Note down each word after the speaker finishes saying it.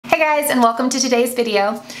guys, and welcome to today's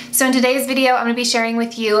video. So in today's video, I'm going to be sharing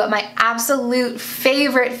with you my absolute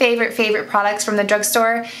favorite products from the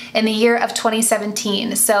drugstore in the year of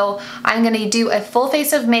 2017. So I'm going to do a full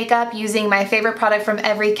face of makeup using my favorite product from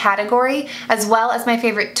every category, as well as my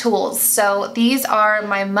favorite tools. So these are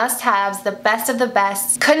my must-haves, the best of the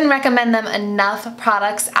best. Couldn't recommend them enough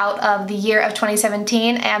products out of the year of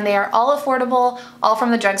 2017, and they are all affordable, all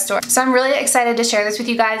from the drugstore. So I'm really excited to share this with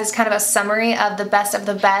you guys. It's kind of a summary of the best of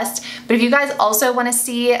the best. But if you guys also want to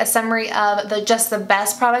see a summary of just the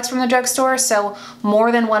best products from the drugstore, so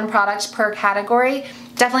more than one product per category,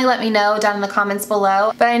 definitely let me know down in the comments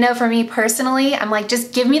below. But I know for me personally, I'm like,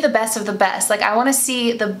 just give me the best of the best. Like, I want to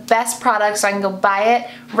see the best product so I can go buy it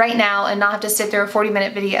right now and not have to sit through a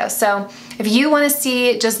 40-minute video. So if you want to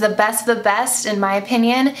see just the best of the best, in my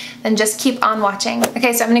opinion, then just keep on watching.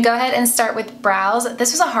 Okay, so I'm going to go ahead and start with brows.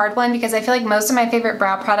 This was a hard one because I feel like most of my favorite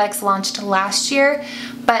brow products launched last year.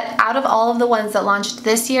 But out of all of the ones that launched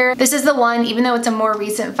this year, this is the one, even though it's a more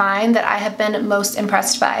recent find, that I have been most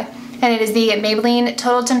impressed by. And it is the Maybelline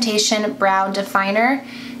Total Temptation Brow Definer.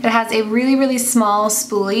 It has a really small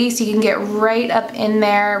spoolie, so you can get right up in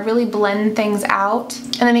there, really blend things out.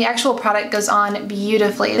 And then the actual product goes on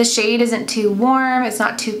beautifully. The shade isn't too warm, it's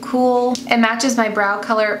not too cool. It matches my brow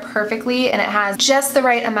color perfectly, and it has just the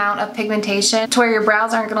right amount of pigmentation to where your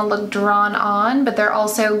brows aren't gonna look drawn on, but they're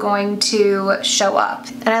also going to show up.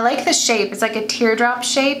 And I like the shape. It's like a teardrop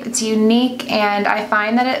shape. It's unique, and I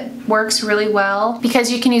find that it works really well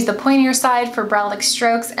because you can use the pointier side for brow-like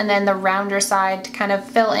strokes and then the rounder side to kind of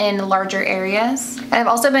fill in larger areas. And I've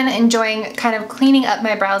also been enjoying kind of cleaning up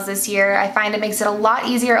my brows this year. I find it makes it a lot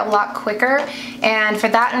easier, a lot quicker, and for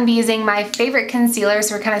that I'm gonna be using my favorite concealer.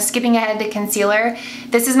 So we're kind of skipping ahead to concealer.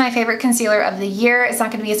 This is my favorite concealer of the year. It's not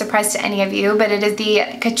gonna be a surprise to any of you, but it is the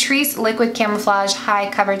Catrice Liquid Camouflage High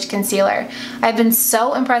Coverage Concealer. I've been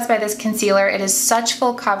so impressed by this concealer. It is such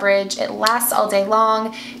full coverage. It lasts all day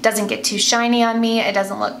long. It doesn't get too shiny on me. It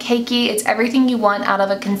doesn't look cakey. It's everything you want out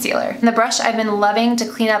of a concealer. And the brush I've been loving to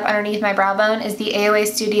clean up underneath my brow bone is the AOA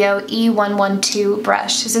Studio E112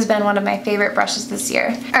 brush. This has been one of my favorite brushes this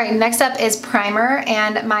year. Alright, next up is primer,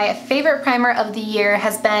 and my favorite primer of the year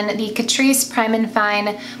has been the Catrice Prime and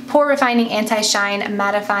Fine Pore Refining Anti-Shine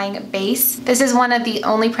Mattifying Base. This is one of the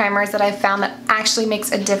only primers that I've found that actually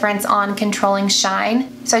makes a difference on controlling shine.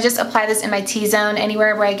 So I just apply this in my T-zone,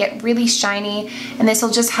 anywhere where I get really shiny, and this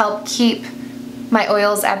will just help keep my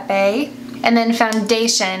oils at bay. And then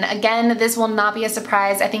foundation. Again, this will not be a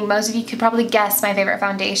surprise. I think most of you could probably guess my favorite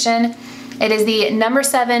foundation. It is the No.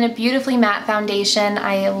 7 Beautifully Matte Foundation.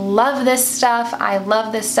 I love this stuff. I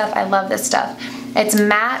love this stuff. I love this stuff. It's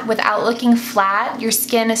matte without looking flat. Your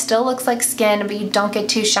skin still looks like skin, but you don't get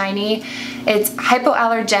too shiny. It's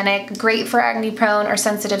hypoallergenic, great for acne prone or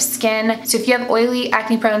sensitive skin. So if you have oily,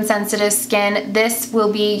 acne prone, sensitive skin, this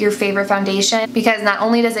will be your favorite foundation because not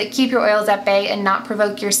only does it keep your oils at bay and not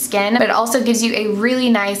provoke your skin, but it also gives you a really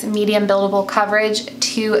nice medium buildable coverage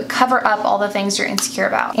to cover up all the things you're insecure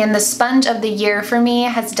about. And the sponge of the year for me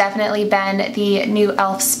has definitely been the new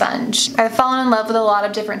e.l.f. sponge. I've fallen in love with a lot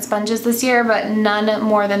of different sponges this year, but none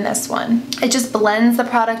more than this one. It just blends the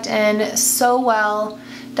product in so well,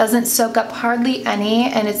 doesn't soak up hardly any,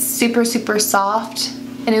 and it's super soft.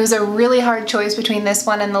 And it was a really hard choice between this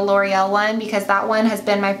one and the L'Oreal one because that one has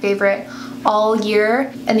been my favorite all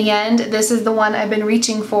year. In the end, this is the one I've been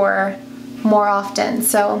reaching for more often,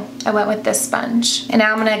 so I went with this sponge. And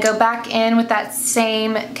now I'm gonna go back in with that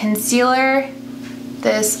same concealer,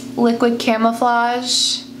 this Liquid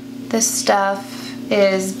Camouflage. This stuff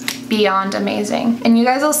is beyond amazing. And you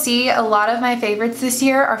guys will see a lot of my favorites this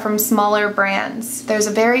year are from smaller brands. There's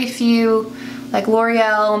a very few like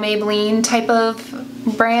L'Oreal, Maybelline type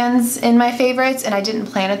of brands in my favorites, and I didn't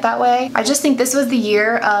plan it that way. I just think this was the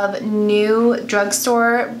year of new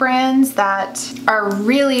drugstore brands that are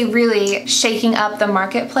really shaking up the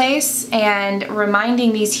marketplace and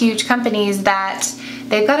reminding these huge companies that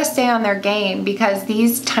they've got to stay on their game because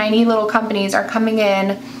these tiny little companies are coming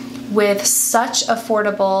in with such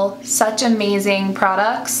affordable, such amazing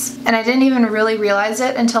products. And I didn't even really realize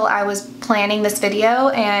it until I was planning this video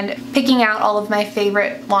and picking out all of my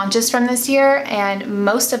favorite launches from this year, and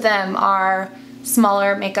most of them are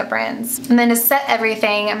smaller makeup brands. And then to set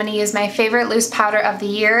everything, I'm gonna use my favorite loose powder of the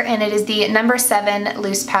year, and it is the No. 7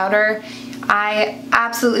 loose powder. I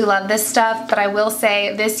absolutely love this stuff, but I will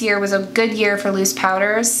say this year was a good year for loose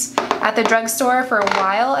powders. At the drugstore, for a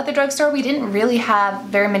while at the drugstore, we didn't really have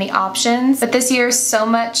very many options, but this year so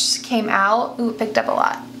much came out. Ooh, it picked up a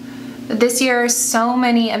lot. This year, so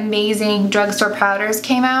many amazing drugstore powders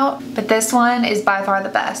came out, but this one is by far the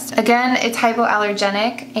best. Again, it's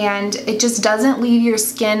hypoallergenic, and it just doesn't leave your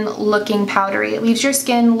skin looking powdery. It leaves your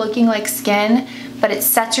skin looking like skin, but it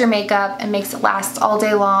sets your makeup and makes it last all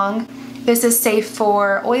day long. This is safe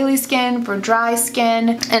for oily skin, for dry skin,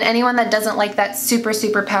 and anyone that doesn't like that super,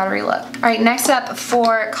 super powdery look. All right, next up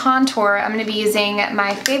for contour, I'm gonna be using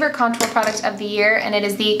my favorite contour product of the year, and it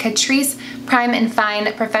is the Catrice Prime and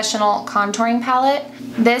Fine Professional Contouring Palette.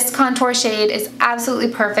 This contour shade is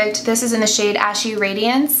absolutely perfect. This is in the shade Ashy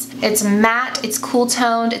Radiance. It's matte, it's cool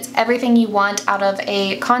toned, it's everything you want out of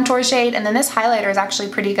a contour shade, and then this highlighter is actually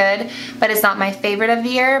pretty good, but it's not my favorite of the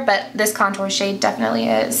year, but this contour shade definitely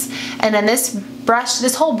is. And then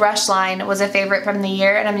this whole brush line was a favorite from the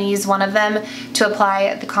year, and I'm gonna use one of them to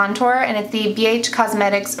apply the contour, and it's the BH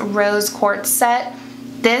Cosmetics Rose Quartz set.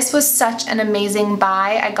 This was such an amazing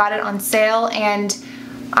buy. I got it on sale, and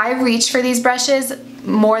I reach for these brushes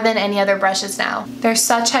more than any other brushes now. They're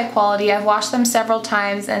such high quality. I've washed them several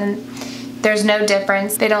times and there's no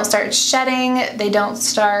difference. They don't start shedding, they don't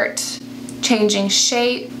start changing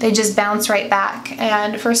shape, they just bounce right back.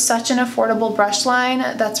 And for such an affordable brush line,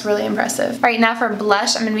 that's really impressive. All right, now for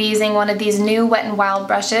blush, I'm gonna be using one of these new Wet n Wild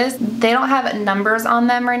brushes. They don't have numbers on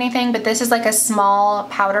them or anything, but this is like a small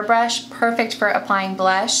powder brush, perfect for applying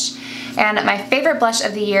blush. And my favorite blush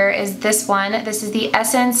of the year is this one. This is the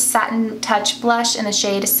Essence Satin Touch Blush in the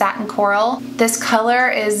shade Satin Coral. This color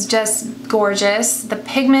is just gorgeous. The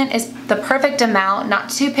pigment is the perfect amount, not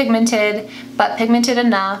too pigmented, but pigmented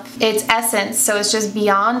enough. It's Essence, so it's just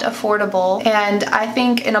beyond affordable. And I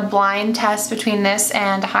think in a blind test between this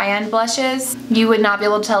and high-end blushes, you would not be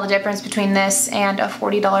able to tell the difference between this and a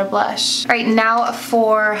 $40 blush. All right, now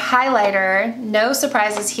for highlighter, no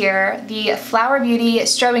surprises here. The Flower Beauty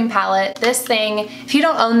Strobing Palette. This thing, if you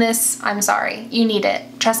don't own this, I'm sorry, you need it.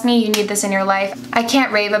 Trust me, you need this in your life. I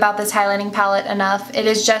can't rave about this highlighting palette enough. It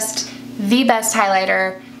is just the best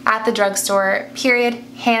highlighter at the drugstore, period,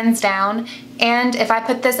 hands down. And if I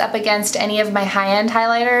put this up against any of my high-end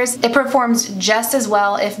highlighters, it performs just as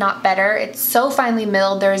well, if not better. It's so finely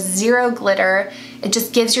milled, there's zero glitter. It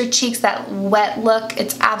just gives your cheeks that wet look.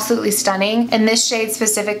 It's absolutely stunning. And this shade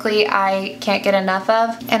specifically, I can't get enough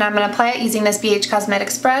of. And I'm gonna apply it using this BH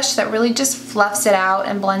Cosmetics brush that really just fluffs it out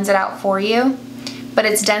and blends it out for you. But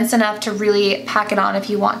it's dense enough to really pack it on if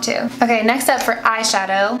you want to. Okay, next up for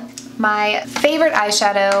eyeshadow. My favorite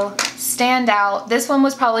eyeshadow, standout. This one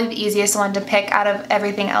was probably the easiest one to pick out of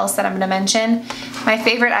everything else that I'm gonna mention. My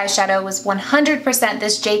favorite eyeshadow was 100%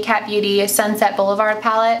 this J.Cat Beauty Sunset Boulevard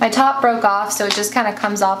palette. My top broke off, so it just kind of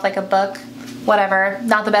comes off like a book. Whatever,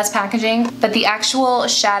 not the best packaging, but the actual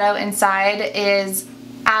shadow inside is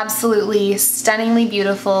absolutely stunningly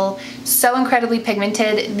beautiful, so incredibly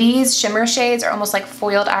pigmented. These shimmer shades are almost like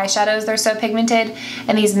foiled eyeshadows, they're so pigmented,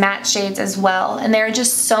 and these matte shades as well. And there are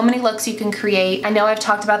just so many looks you can create. I know I've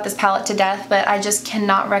talked about this palette to death, but I just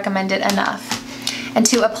cannot recommend it enough. And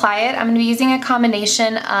to apply it, I'm going to be using a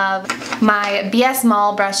combination of my BS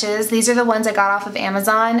Mall brushes. These are the ones I got off of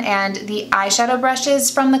Amazon, and the eyeshadow brushes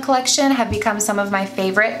from the collection have become some of my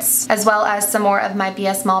favorites, as well as some more of my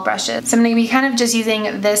BS Mall brushes. So I'm going to be kind of just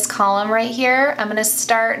using this column right here. I'm going to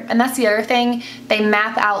start, and that's the other thing, they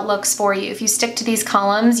map out looks for you. If you stick to these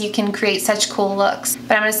columns, you can create such cool looks.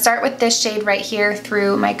 But I'm going to start with this shade right here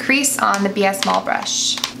through my crease on the BS Mall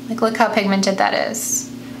brush. Like, look how pigmented that is.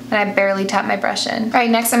 And I barely tap my brush in. All right,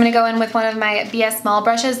 next I'm gonna go in with one of my BS Mall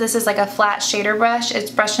brushes. This is like a flat shader brush.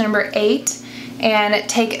 It's brush number 8. And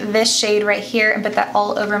take this shade right here and put that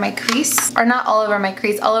all over my crease. Or not all over my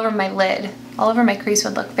crease, all over my lid. All over my crease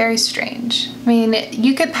would look very strange. I mean,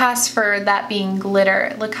 you could pass for that being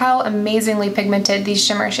glitter. Look how amazingly pigmented these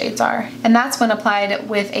shimmer shades are. And that's when applied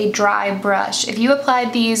with a dry brush. If you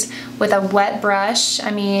applied these with a wet brush,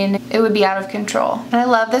 I mean, it would be out of control. And I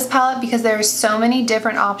love this palette because there's so many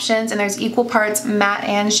different options, and there's equal parts matte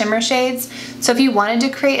and shimmer shades. So if you wanted to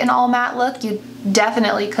create an all matte look, you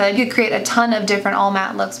definitely could. You could create a ton of different all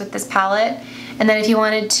matte looks with this palette. And then if you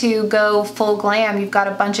wanted to go full glam, you've got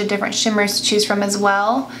a bunch of different shimmers to choose from as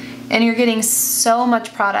well. And you're getting so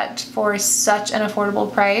much product for such an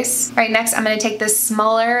affordable price. All right, next I'm gonna take this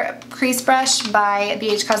smaller crease brush by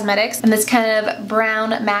BH Cosmetics and this kind of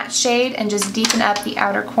brown matte shade and just deepen up the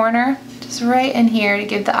outer corner. Just right in here to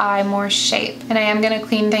give the eye more shape. And I am gonna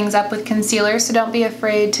clean things up with concealer, so don't be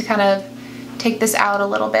afraid to kind of take this out a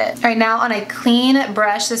little bit. All right, now on a clean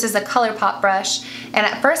brush, this is a ColourPop brush, and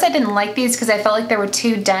at first I didn't like these because I felt like they were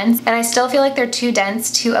too dense, and I still feel like they're too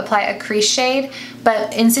dense to apply a crease shade,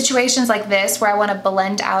 but in situations like this where I want to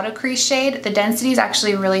blend out a crease shade, the density is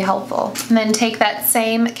actually really helpful. And then take that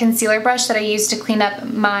same concealer brush that I used to clean up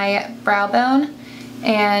my brow bone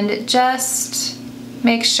and just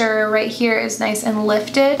make sure right here is nice and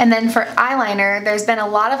lifted. And then for eyeliner, there's been a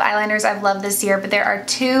lot of eyeliners I've loved this year, but there are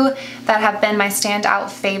two that have been my standout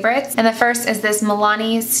favorites. And the first is this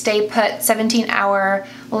Milani Stay Put 17-hour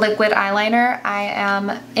liquid eyeliner. I am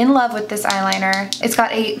in love with this eyeliner. It's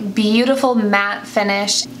got a beautiful matte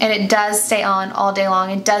finish, and it does stay on all day long.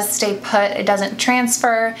 It does stay put. It doesn't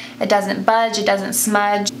transfer. It doesn't budge. It doesn't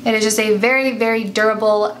smudge. It is just a very, very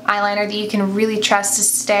durable eyeliner that you can really trust to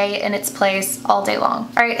stay in its place all day long. All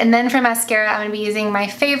right, and then for mascara, I'm gonna be using my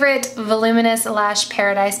favorite Voluminous Lash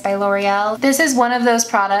Paradise by L'Oreal. This is one of those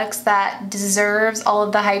products that deserves all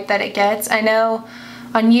of the hype that it gets. I know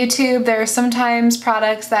on YouTube, there are sometimes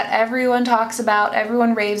products that everyone talks about,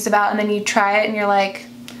 everyone raves about, and then you try it and you're like,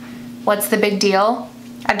 what's the big deal?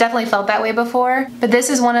 I've definitely felt that way before, but this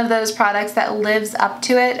is one of those products that lives up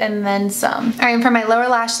to it and then some. All right, and for my lower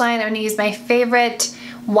lash line, I'm gonna use my favorite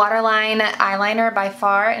waterline eyeliner by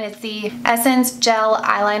far, and it's the Essence Gel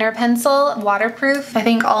Eyeliner Pencil, waterproof. I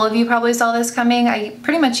think all of you probably saw this coming. I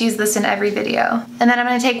pretty much use this in every video. And then I'm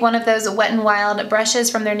going to take one of those Wet n Wild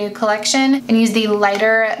brushes from their new collection and use the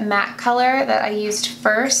lighter matte color that I used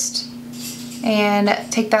first and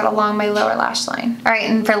take that along my lower lash line. All right,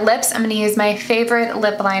 and for lips, I'm gonna use my favorite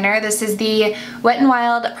lip liner. This is the Wet n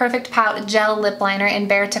Wild Perfect Pout Gel Lip Liner in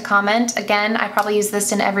Bear to Comment. Again, I probably use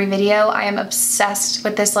this in every video. I am obsessed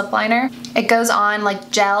with this lip liner. It goes on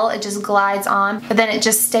like gel, it just glides on, but then it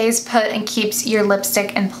just stays put and keeps your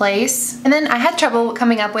lipstick in place. And then I had trouble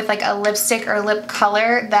coming up with like a lipstick or lip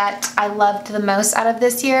color that I loved the most out of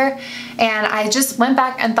this year, and I just went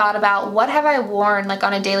back and thought about what have I worn like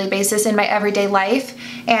on a daily basis in my everyday life,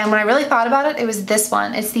 and when I really thought about it, it was this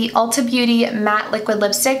one. It's the Ulta Beauty Matte Liquid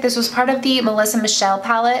Lipstick. This was part of the Melissa Michelle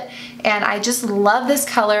palette, and I just love this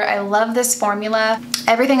color. I love this formula.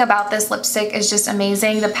 Everything about this lipstick is just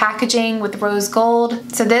amazing. The packaging with rose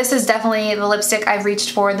gold. So this is definitely the lipstick I've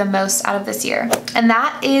reached for the most out of this year. And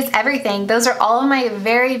that is everything. Those are all of my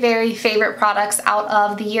very, very favorite products out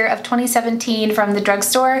of the year of 2017 from the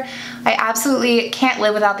drugstore. I absolutely can't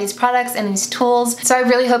live without these products and these tools. So I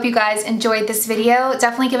really hope you guys enjoyed this video.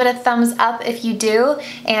 Definitely give it a thumbs up if you do,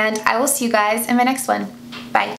 and I will see you guys in my next one. Bye.